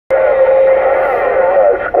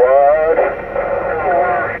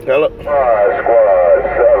Hello. ModSquad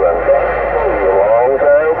 7. Long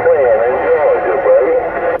time friend in Georgia,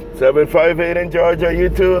 buddy. 758 in Georgia, you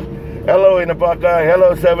too. Hello in the Buckeye.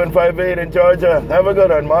 Hello 758 in Georgia. Have a good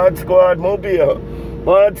one. ModSquad Mobile.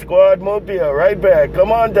 ModSquad Mobile. Right back.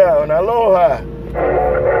 Come on down. Aloha.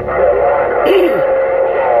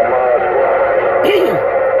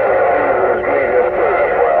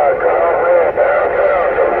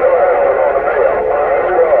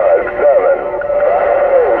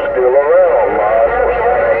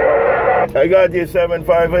 I got you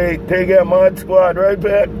 758. Take that ModSquad right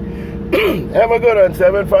back. Have a good one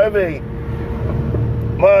 758.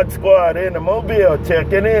 ModSquad in the Mobile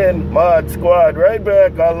checking in. ModSquad right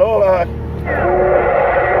back. Aloha.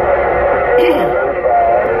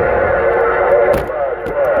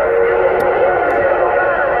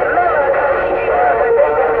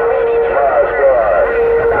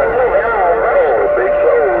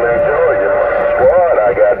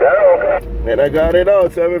 And I got it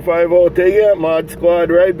out, 750, take it, ModSquad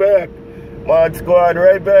right back. ModSquad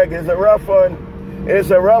right back. It's a rough one. It's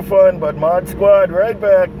a rough one, but ModSquad right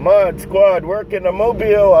back. ModSquad working the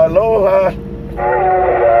Mobile. Aloha.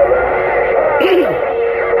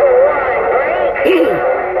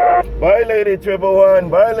 Bye, Lady111.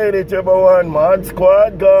 Bye, Lady111.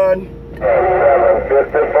 ModSquad gone.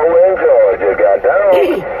 754 in Georgia, got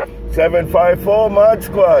down. 754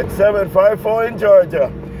 ModSquad. 754 in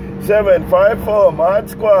Georgia. 754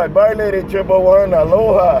 ModSquad. Bye, Lady111.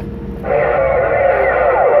 Aloha.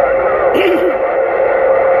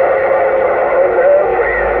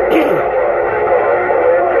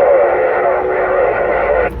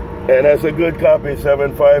 And that's a good copy,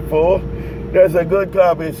 754. That's a good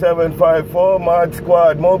copy, 754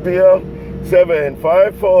 ModSquad Mobile.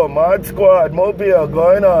 754 ModSquad Mobile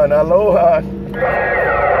going on. Aloha.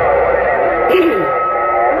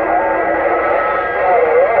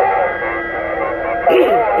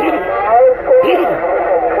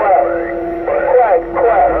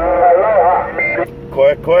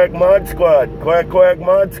 Quack, quack, ModSquad. Quack, quack,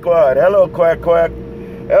 ModSquad. Hello, quack, quack.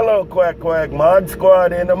 Hello, quack, quack.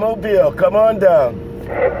 ModSquad in the Mobile. Come on down.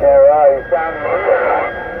 Hey, Mars.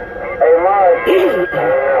 Hey, Mars,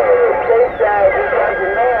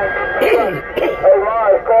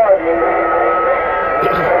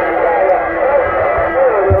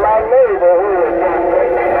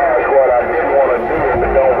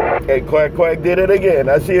 Hey, quack, quack did it again.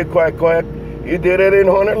 I see you, quack, quack. You did it in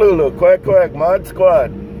Honolulu. Quack, quack,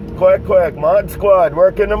 ModSquad. Quack, quack, ModSquad.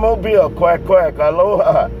 Working the Mobile. Quack, quack.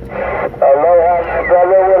 Aloha. Aloha,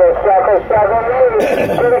 brother, with a sucker,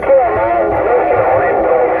 to the kill, man.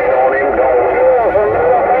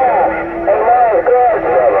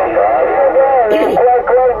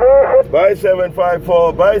 Bye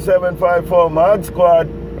 754, bye 754, ModSquad.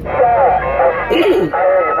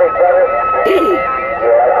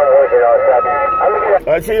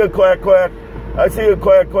 I see you, quack, quack. I see you,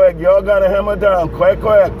 quack, quack. Y'all got to hammer down. Quack,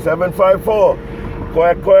 quack, 754.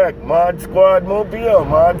 Quack, quack, ModSquad Mobile.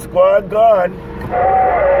 ModSquad gone.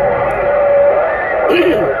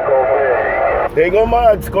 They go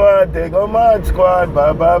ModSquad. They go ModSquad.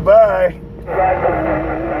 Bye, bye, bye.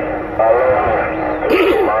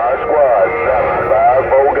 ModSquad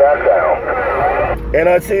 754 got down. And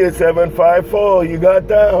I see you, 754. You got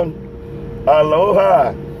down.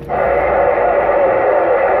 Aloha.